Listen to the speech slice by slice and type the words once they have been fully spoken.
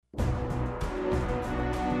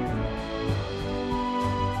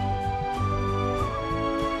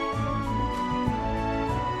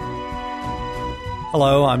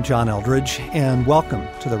Hello, I'm John Eldredge, and welcome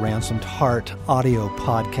to the Ransomed Heart audio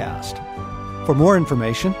podcast. For more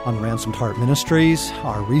information on Ransomed Heart Ministries,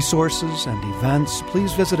 our resources and events,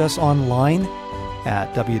 please visit us online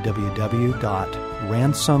at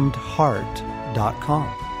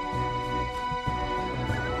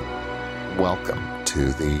www.ransomedheart.com. Welcome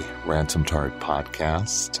to the Ransomed Heart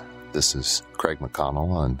podcast. This is Craig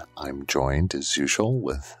McConnell, and I'm joined, as usual,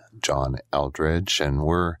 with John Eldredge, and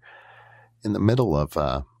we're in the middle of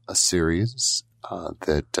a series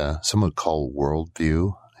that some would call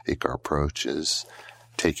Worldview. I think our approach is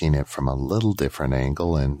taking it from a little different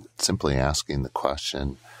angle and simply asking the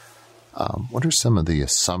question, what are some of the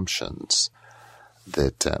assumptions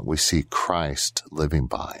that we see Christ living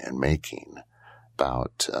by and making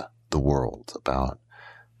about the world, about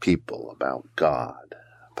people, about God,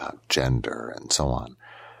 about gender, and so on?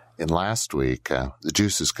 And last week, the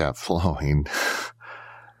juices got flowing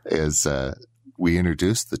as we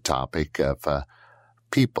introduced the topic of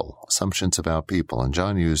people, assumptions about people. And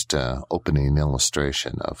John used an opening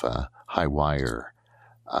illustration of a high wire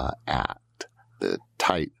act, the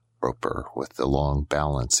tightroper with the long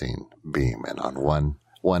balancing beam. And on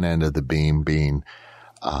one end of the beam being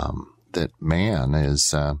that man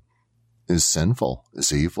is sinful,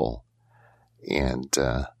 is evil. And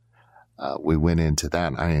we went into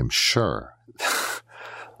that. I am sure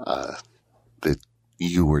that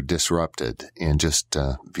you were disrupted in just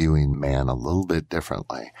viewing man a little bit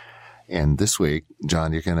differently. And this week,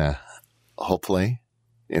 John, you're going to hopefully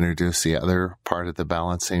introduce the other part of the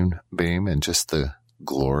balancing beam and just the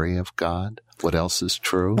glory of God. What else is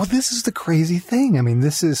true? Well, this is the crazy thing. I mean,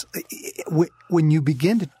 this is when you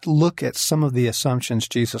begin to look at some of the assumptions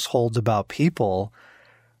Jesus holds about people,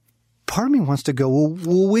 part of me wants to go,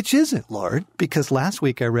 well, which is it, Lord? Because last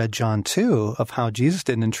week I read John 2 of how Jesus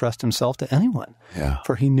didn't entrust himself to anyone. Yeah.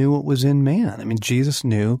 For he knew what was in man. I mean, Jesus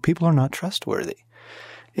knew people are not trustworthy.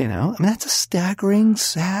 You know, I mean, that's a staggering,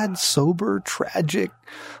 sad, sober, tragic,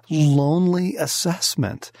 lonely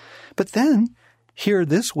assessment. But then here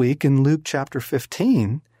this week in Luke chapter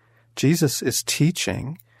 15, Jesus is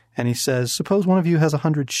teaching and he says, suppose one of you has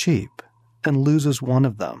 100 sheep and loses one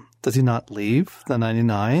of them. Does he not leave the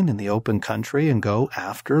 99 in the open country and go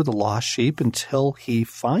after the lost sheep until he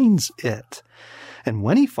finds it? And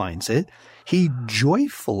when he finds it, he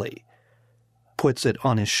joyfully puts it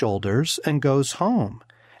on his shoulders and goes home.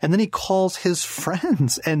 And then he calls his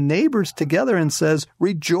friends and neighbors together and says,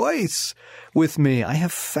 rejoice with me. I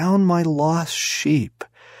have found my lost sheep.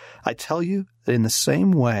 I tell you that in the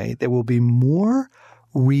same way, there will be more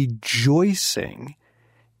rejoicing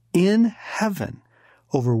in heaven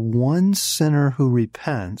over one sinner who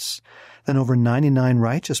repents than over 99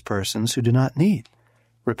 righteous persons who do not need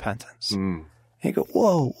repentance. And you go,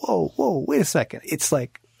 whoa, wait a second. It's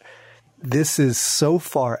like this is so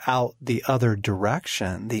far out the other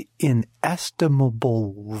direction, the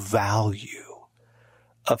inestimable value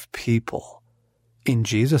of people in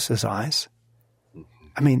Jesus' eyes.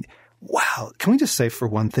 I mean, wow. Can we just say for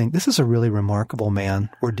one thing, this is a really remarkable man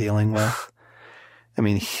we're dealing with. I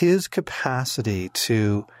mean, his capacity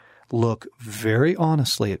to look very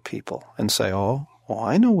honestly at people and say, oh, well,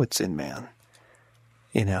 I know what's in man,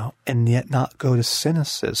 you know, and yet not go to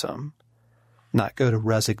cynicism, not go to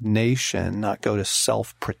resignation, not go to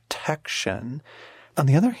self-protection. On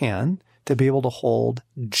the other hand, to be able to hold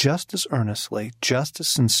just as earnestly, just as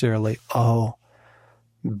sincerely, oh,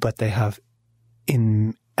 but they have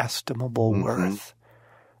inestimable worth.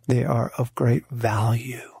 They are of great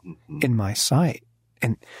value in my sight.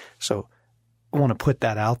 And so I want to put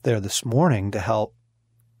that out there this morning to help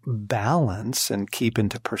balance and keep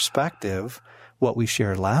into perspective what we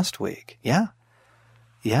shared last week. Yeah.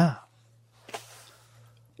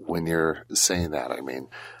 When you're saying that, I mean,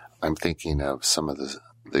 I'm thinking of some of the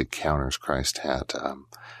encounters Christ had. The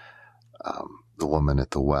woman at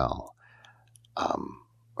the well,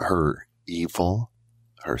 her evil,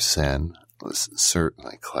 her sin was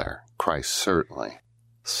certainly clear. Christ certainly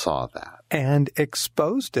saw that. And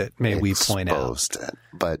exposed it, may we point out. Exposed it,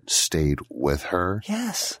 but stayed with her.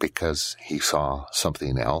 Yes. Because he saw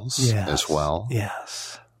something else as well.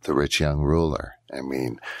 Yes. The rich young ruler. I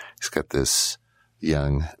mean, he's got this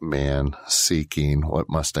young man seeking, what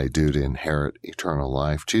must I do to inherit eternal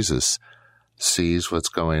life? Jesus sees what's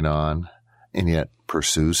going on and yet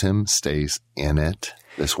pursues him, stays in it.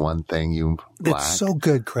 This one thing you lack. That's so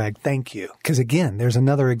good, Craig. Thank you. Because again, there's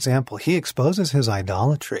another example. He exposes his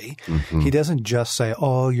idolatry. He doesn't just say,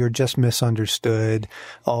 oh, you're just misunderstood.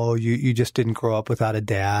 Oh, you just didn't grow up without a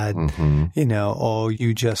dad. You know, oh,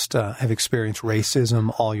 you just have experienced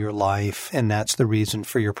racism all your life, and that's the reason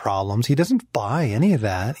for your problems. He doesn't buy any of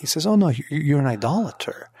that. He says, oh, no, you're an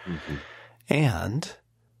idolater. And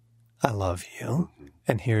I love you.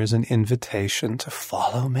 And here's an invitation to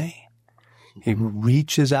follow me. He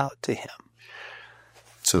reaches out to him.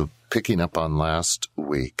 So picking up on last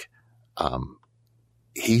week,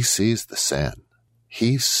 he sees the sin.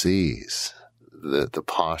 He sees the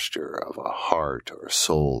posture of a heart or a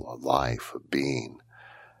soul, a life, a being.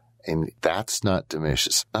 And that's not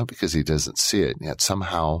diminished, not because he doesn't see it, and yet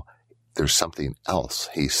somehow there's something else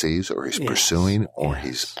he sees or he's pursuing or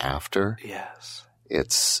he's after. Yes.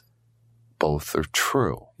 It's both are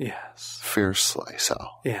true. Yes. Fiercely so.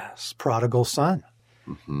 Yes. Prodigal son,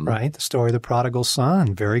 right? The story of the prodigal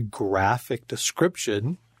son, very graphic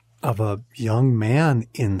description of a young man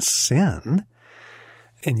in sin,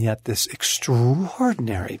 and yet this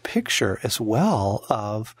extraordinary picture as well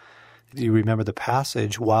of, do you remember the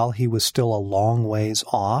passage, while he was still a long ways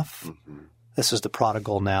off? This is the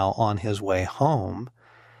prodigal now on his way home.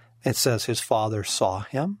 It says his father saw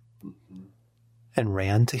him and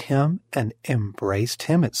ran to him and embraced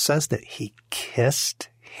him. It says that he kissed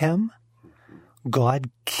him. God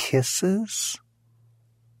kisses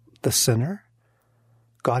the sinner.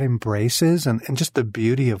 God embraces, and just the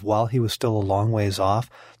beauty of while he was still a long ways off,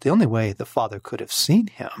 the only way the father could have seen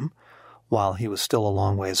him while he was still a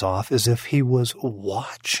long ways off is if he was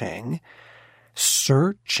watching,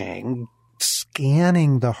 searching,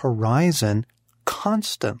 scanning the horizon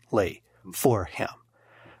constantly for him.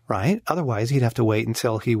 Right? Otherwise, he'd have to wait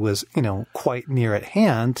until he was, quite near at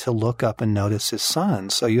hand to look up and notice his son.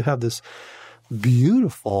 So you have this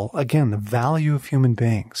beautiful, again, the value of human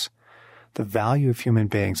beings. The value of human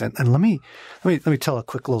beings. And let me tell a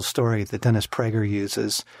quick little story that Dennis Prager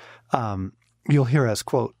uses. You'll hear us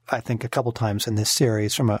quote, I think, a couple times in this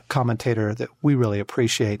series from a commentator that we really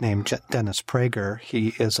appreciate named Dennis Prager.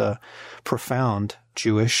 He is a profound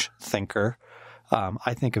Jewish thinker.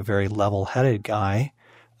 I think a very level-headed guy.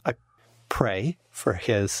 Pray for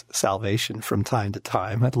his salvation from time to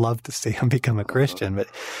time. I'd love to see him become a Christian, but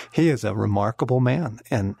he is a remarkable man.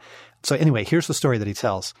 And so anyway, here's the story that he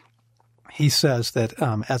tells. He says that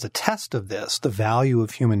as a test of this, the value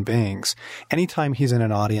of human beings, anytime he's in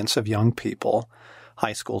an audience of young people,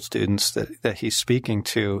 high school students that he's speaking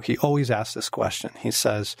to, he always asks this question. He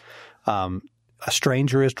says, a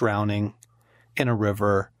stranger is drowning in a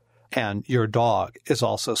river, and your dog is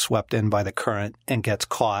also swept in by the current and gets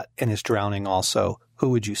caught and is drowning also.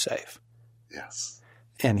 Who would you save? Yes.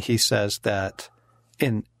 And he says that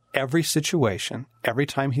in every situation, every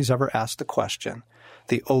time he's ever asked the question,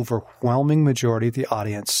 the overwhelming majority of the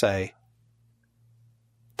audience say,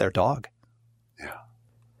 their dog. Yeah.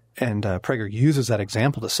 And Prager uses that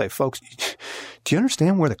example to say, folks, do you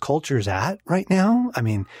understand where the culture is at right now? I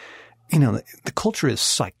mean, the culture is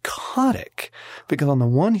psychotic because on the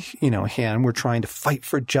one, hand, we're trying to fight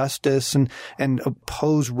for justice and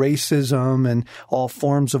oppose racism and all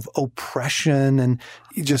forms of oppression and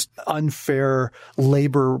just unfair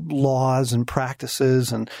labor laws and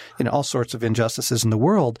practices and, all sorts of injustices in the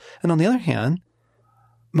world. And on the other hand,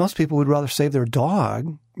 most people would rather save their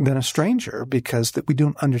dog than a stranger because that we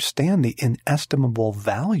don't understand the inestimable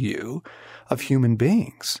value of human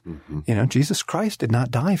beings. Jesus Christ did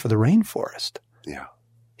not die for the rainforest. Yeah.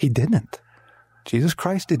 He didn't. Jesus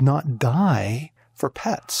Christ did not die for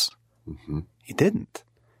pets. He didn't.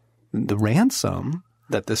 The ransom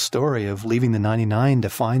that this story of leaving the 99 to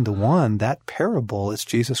find the one, that parable is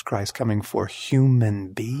Jesus Christ coming for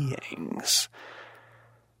human beings.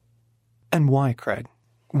 And why, Craig?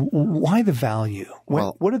 Why the value?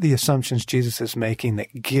 What are the assumptions Jesus is making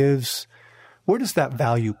that gives, where does that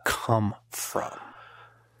value come from?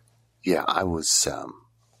 Yeah,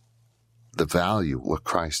 the value, what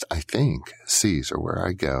Christ, I think, sees, or where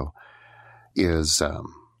I go, is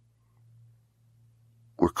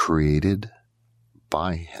we're created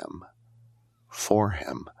by him, for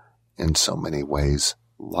him, in so many ways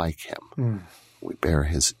like him. We bear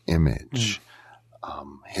his image,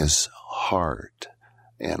 his heart,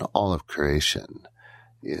 and all of creation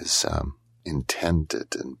is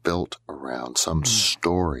intended and built around some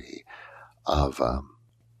story of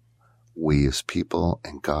we as people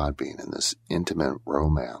and God being in this intimate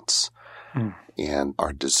romance. And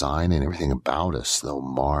our design and everything about us, though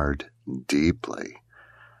marred deeply,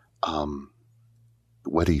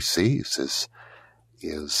 what he sees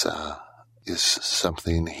is is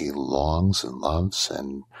something he longs and loves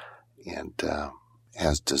and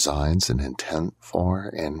has designs and intent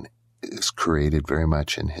for, and is created very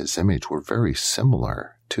much in his image. We're very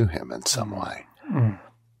similar to him in some way. I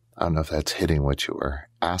don't know if that's hitting what you were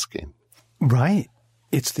asking. Right.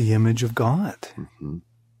 It's the image of God.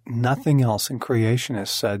 Nothing else in creation is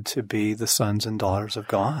said to be the sons and daughters of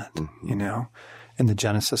God. You know, in the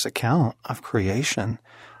Genesis account of creation,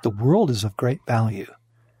 the world is of great value.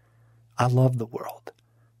 I love the world.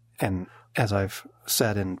 And as I've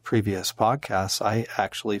said in previous podcasts, I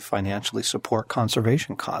actually financially support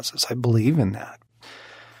conservation causes. I believe in that.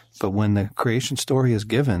 But when the creation story is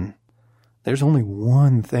given, there's only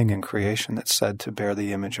one thing in creation that's said to bear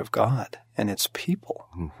the image of God, and it's people.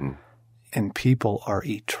 And people are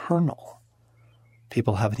eternal.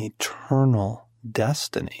 People have an eternal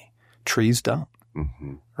destiny. Trees don't,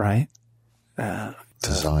 right?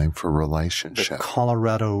 Designed for relationship. The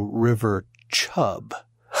Colorado River chub,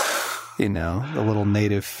 you know, the little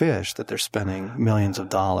native fish that they're spending millions of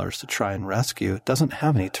dollars to try and rescue, doesn't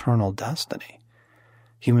have an eternal destiny.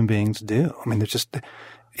 Human beings do. I mean, they're just,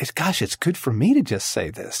 it's good for me to just say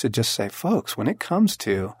this, to just say, folks, when it comes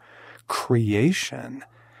to creation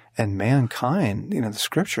and mankind, you know, the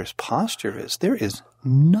scripture's posture is there is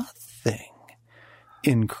nothing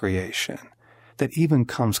in creation that even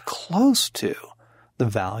comes close to the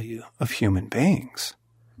value of human beings.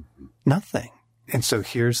 Nothing. And so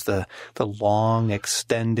here's the long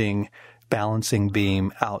extending balancing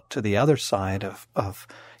beam out to the other side of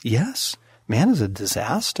yes, man is a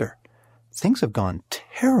disaster. Things have gone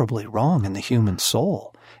terribly wrong in the human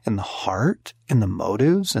soul, in the heart, in the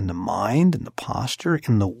motives, in the mind, in the posture,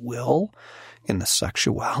 in the will, in the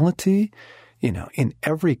sexuality, you know, in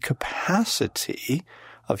every capacity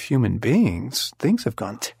of human beings. Things have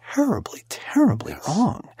gone terribly, terribly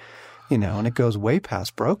wrong. You know, and it goes way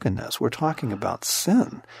past brokenness. We're talking about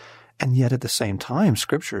sin. And yet at the same time,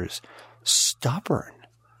 Scripture is stubborn,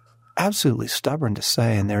 absolutely stubborn to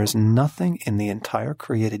say, and there is nothing in the entire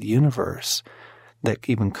created universe that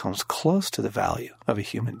even comes close to the value of a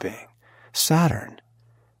human being. Saturn,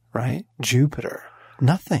 right? Jupiter,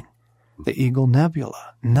 nothing. The Eagle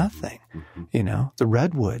Nebula, nothing. You know, the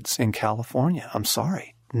redwoods in California, I'm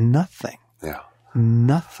sorry, nothing. Yeah.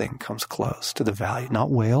 Nothing comes close to the value.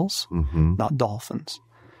 Not whales, not dolphins,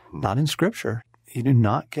 not in Scripture. You do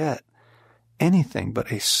not get anything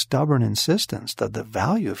but a stubborn insistence that the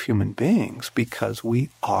value of human beings, because we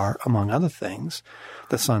are, among other things,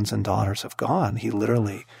 the sons and daughters of God. He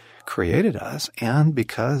literally created us, and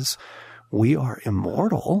because we are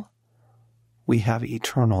immortal, we have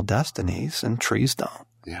eternal destinies, and trees don't.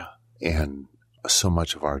 Yeah. And so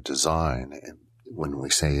much of our design, when we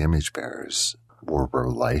say image bearers, we're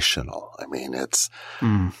relational. I mean, it's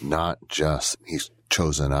not just he's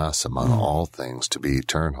chosen us among all things to be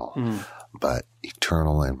eternal, but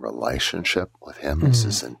eternal in relationship with him is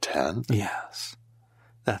his intent. Yes,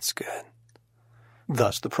 that's good.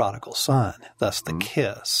 Thus the prodigal son, thus the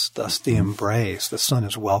kiss, thus the embrace. The son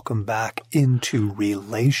is welcomed back into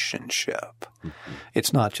relationship.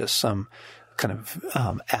 It's not just some kind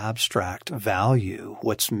of abstract value.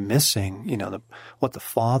 What's missing, you know, what the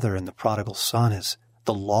father and the prodigal son is,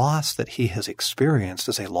 the loss that he has experienced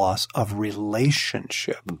is a loss of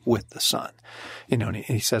relationship with the son. You know, and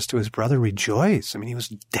he says to his brother, rejoice. I mean, he was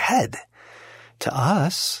dead to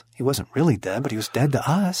us. He wasn't really dead, but he was dead to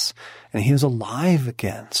us, and he was alive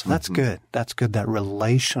again. So that's good. That's good, that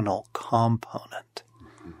relational component.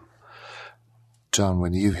 John,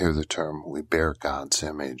 when you hear the term, we bear God's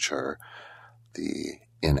image, or the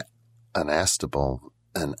inestimable,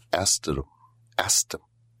 it's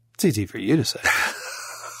easy for you to say.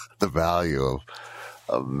 The value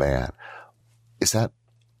of man. Is that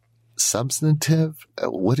substantive?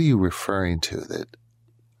 What are you referring to, that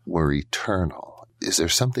we're eternal? Is there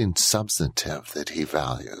something substantive that he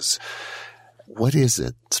values? What is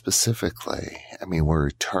it specifically? I mean, we're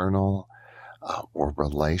eternal, we're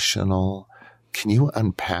relational. Can you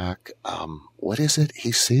unpack what is it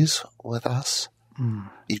he sees with us?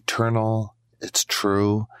 Eternal, it's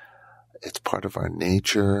true, it's part of our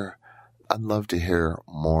nature. I'd love to hear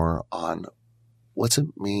more on what's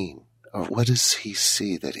it mean, or what does he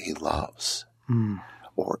see that he loves?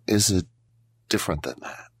 Or is it different than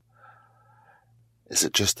that? Is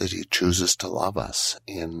it just that he chooses to love us,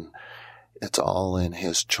 and it's all in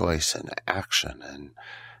his choice and action and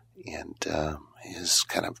his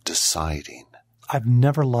kind of deciding I've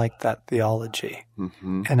never liked that theology.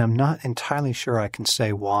 Mm-hmm. And I'm not entirely sure I can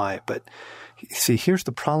say why. But see, here's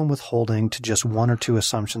the problem with holding to just one or two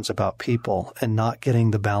assumptions about people and not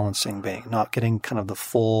getting the balancing being, not getting kind of the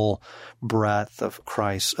full breadth of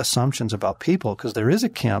Christ's assumptions about people, because there is a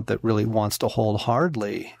camp that really wants to hold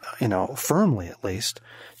hardly, firmly at least,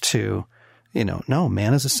 to, no,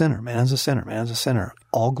 man is a sinner, man is a sinner, man is a sinner.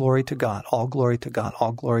 All glory to God, all glory to God,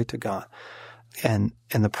 all glory to God. And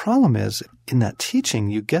the problem is, in that teaching,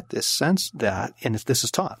 you get this sense that, and this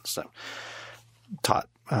is taught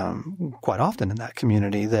quite often in that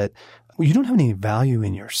community, that you don't have any value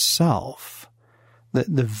in yourself.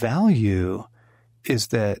 The value is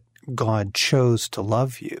that God chose to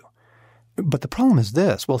love you. But the problem is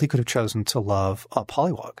this: well, he could have chosen to love a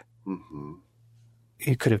pollywog. Mm-hmm.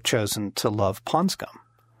 He could have chosen to love pond scum.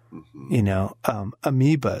 Mm-hmm.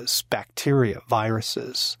 Amoebas, bacteria,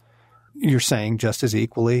 viruses. You're saying just as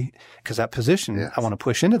equally, because that position, yes. I want to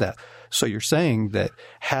push into that. So you're saying that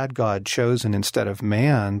had God chosen instead of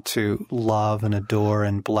man to love and adore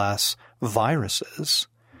and bless viruses,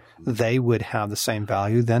 they would have the same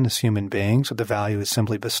value then as human beings, or the value is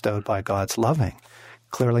simply bestowed by God's loving?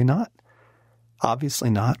 Clearly not. Obviously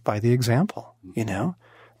not by the example,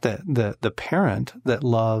 The parent that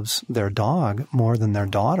loves their dog more than their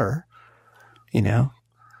daughter,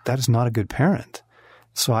 that is not a good parent.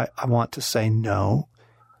 So I want to say no,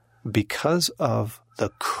 because of the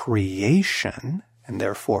creation, and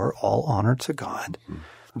therefore all honor to God,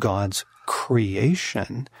 God's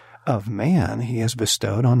creation of man, he has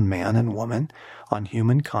bestowed on man and woman, on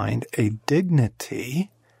humankind, a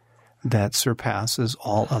dignity that surpasses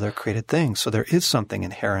all other created things. So there is something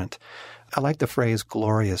inherent. I like the phrase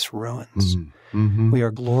glorious ruins. Mm-hmm. We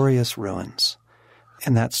are glorious ruins.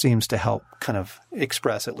 And that seems to help kind of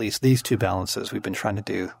express at least these two balances we've been trying to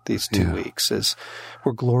do these 2 weeks, is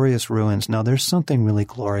we're glorious ruins. Now, there's something really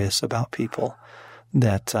glorious about people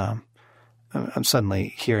that I'm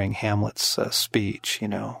suddenly hearing Hamlet's speech,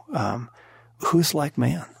 who's like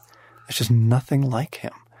man? There's just nothing like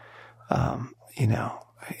him,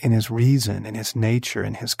 in his reason, in his nature,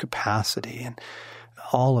 in his capacity, and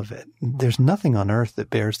all of it. There's nothing on earth that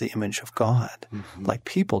bears the image of God like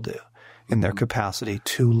people do. In their capacity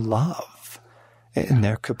to love, in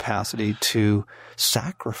their capacity to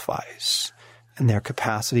sacrifice, in their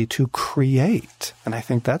capacity to create. And I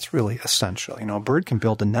think that's really essential. A bird can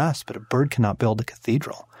build a nest, but a bird cannot build a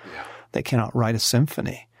cathedral. Yeah. They cannot write a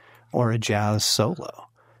symphony or a jazz solo.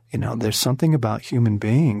 There's something about human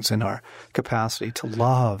beings and our capacity to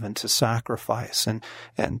love and to sacrifice and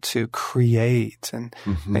to create. And,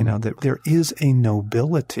 that there is a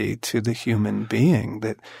nobility to the human being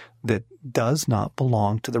that does not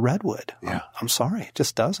belong to the redwood. Yeah. I'm sorry, it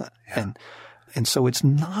just doesn't. Yeah. And so it's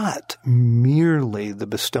not merely the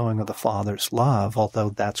bestowing of the Father's love, although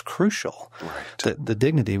that's crucial. Right. The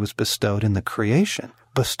dignity was bestowed in the creation,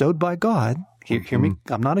 bestowed by God. Hear me.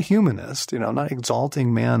 I'm not a humanist. I'm not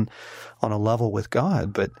exalting man on a level with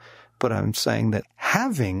God, but I'm saying that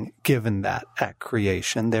having given that at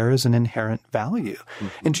creation, there is an inherent value.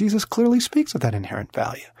 Mm-hmm. And Jesus clearly speaks of that inherent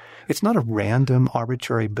value. It's not a random,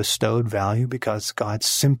 arbitrary bestowed value because God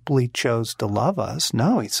simply chose to love us.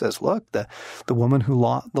 No, he says, look, the woman who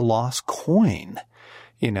lost the lost coin,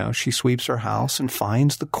 she sweeps her house and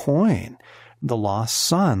finds the coin, the lost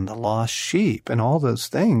son, the lost sheep, and all those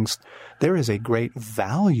things. There is a great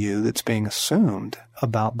value that's being assumed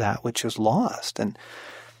about that which is lost. And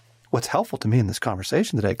what's helpful to me in this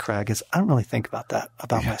conversation today, Craig, is I don't really think about that,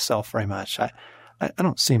 about myself very much. I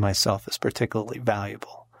don't see myself as particularly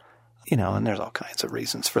valuable. And there's all kinds of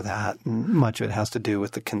reasons for that. And much of it has to do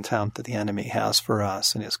with the contempt that the enemy has for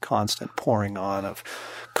us and his constant pouring on of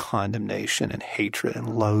condemnation and hatred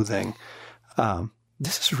and loathing.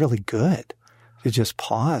 This is really good to just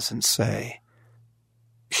pause and say,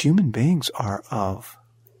 human beings are of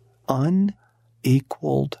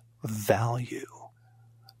unequaled value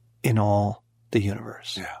in all the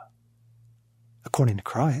universe. Yeah. According to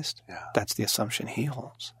Christ, that's the assumption he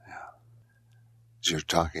holds. As you're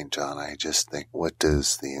talking, John, I just think, what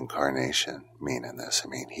does the incarnation mean in this? I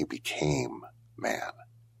mean, he became man.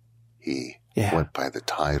 He went by the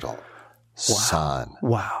title Son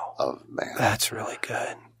of Man. That's really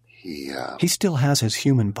good. He still has his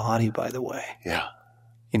human body, by the way. Yeah.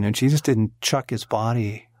 Jesus didn't chuck his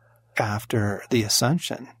body after the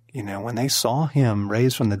ascension. When they saw him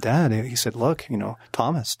raised from the dead, he said, look,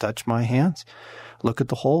 Thomas, touch my hands. Look at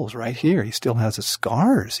the holes right here. He still has his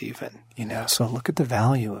scars even, so look at the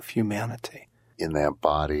value of humanity. In that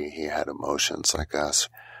body, he had emotions like us.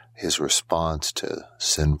 His response to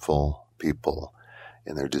sinful people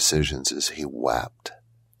in their decisions is he wept.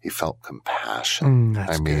 He felt compassion.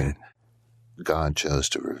 That's good. God chose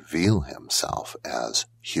to reveal himself as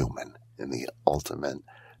human in the ultimate,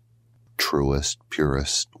 truest,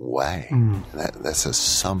 purest way. That says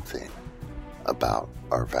something about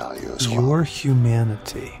our value as well. Your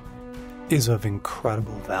humanity is of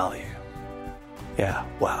incredible value. Yeah,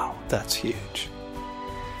 wow, that's huge.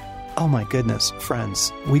 Oh my goodness,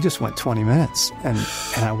 friends, we just went 20 minutes and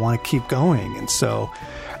I want to keep going. And so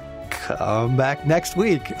come back next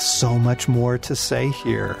week. So much more to say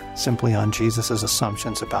here simply on Jesus'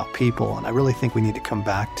 assumptions about people. And I really think we need to come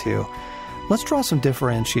back to, let's draw some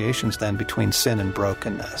differentiations then between sin and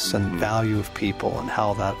brokenness and value of people and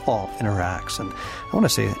how that all interacts. And I want to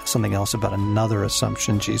say something else about another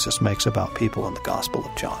assumption Jesus makes about people in the Gospel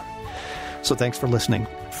of John. So thanks for listening.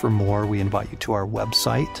 For more, we invite you to our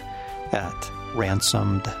website at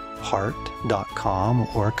ransomedheart.com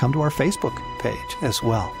or come to our Facebook page as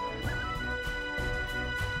well.